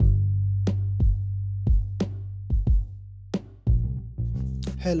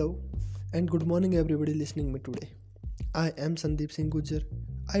Hello and good morning everybody listening me today. I am Sandeep Singh Gujjar.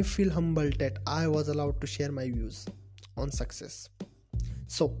 I feel humbled that I was allowed to share my views on success.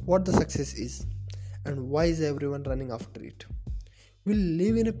 So what the success is and why is everyone running after it? We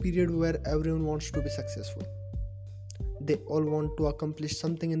live in a period where everyone wants to be successful. They all want to accomplish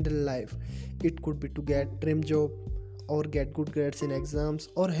something in their life. It could be to get dream job or get good grades in exams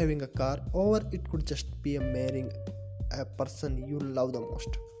or having a car, or it could just be a marrying a person you love the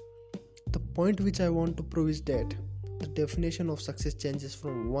most. The point which I want to prove is that the definition of success changes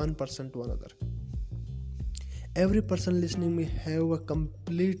from one person to another. Every person listening may have a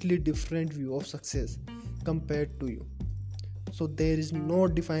completely different view of success compared to you. So there is no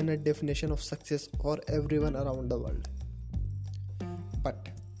definite definition of success for everyone around the world. But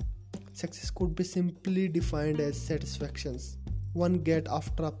success could be simply defined as satisfactions one get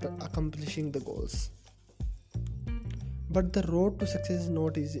after accomplishing the goals. But the road to success is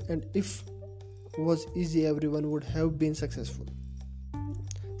not easy, and if it was easy, everyone would have been successful.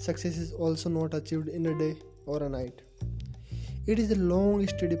 Success is also not achieved in a day or a night. It is a long,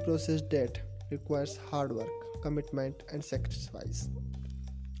 steady process that requires hard work, commitment, and sacrifice.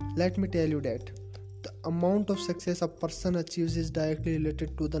 Let me tell you that the amount of success a person achieves is directly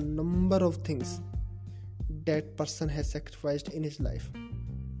related to the number of things that person has sacrificed in his life.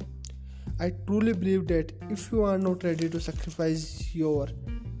 I truly believe that if you are not ready to sacrifice your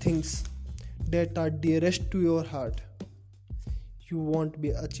things that are dearest to your heart, you won't be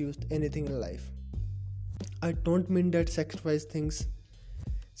achieved anything in life. I don't mean that sacrifice things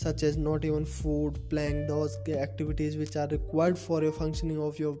such as not even food, playing those activities which are required for a functioning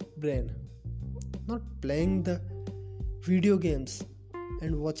of your brain, not playing the video games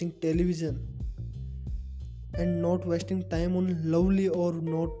and watching television, and not wasting time on lovely or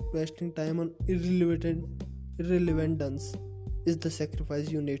not wasting time on irrelevant dance is the sacrifice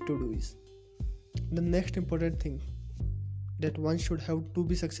you need to do. Is the next important thing that one should have to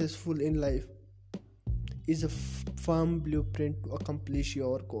be successful in life is a firm blueprint to accomplish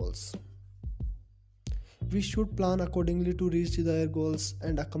your goals. We should plan accordingly to reach their goals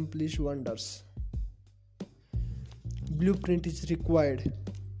and accomplish wonders. Blueprint is required,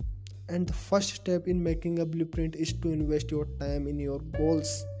 and the first step in making a blueprint is to invest your time in your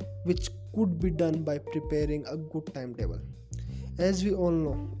goals, which could be done by preparing a good timetable. As we all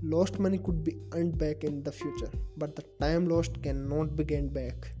know, lost money could be earned back in the future, but the time lost cannot be gained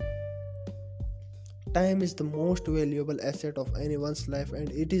back. Time is the most valuable asset of anyone's life, and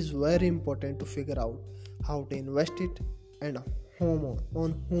it is very important to figure out how to invest it and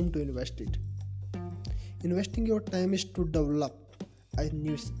on whom to invest it. Investing your time is to develop a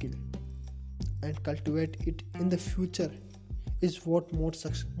new skill and cultivate it in the future is what most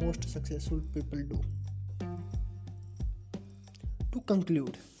successful people do. To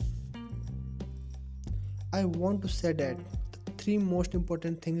conclude, I want to say that the three most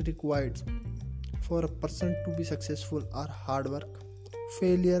important things required for a person to be successful are hard work,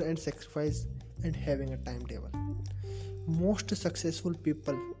 failure and sacrifice, and having a timetable. Most successful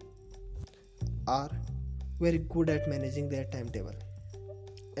people are very good at managing their timetable,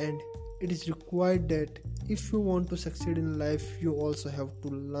 and it is required that if you want to succeed in life, you also have to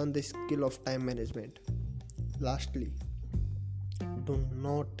learn the skill of time management. Lastly, do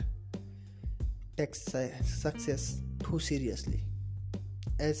not take success too seriously,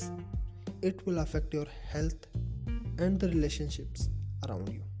 as it will affect your health and the relationships around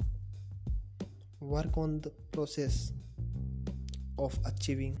you. Work on the process of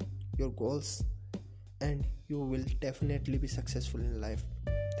achieving your goals, and you will definitely be successful in life.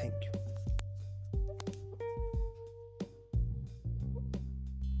 Thank you.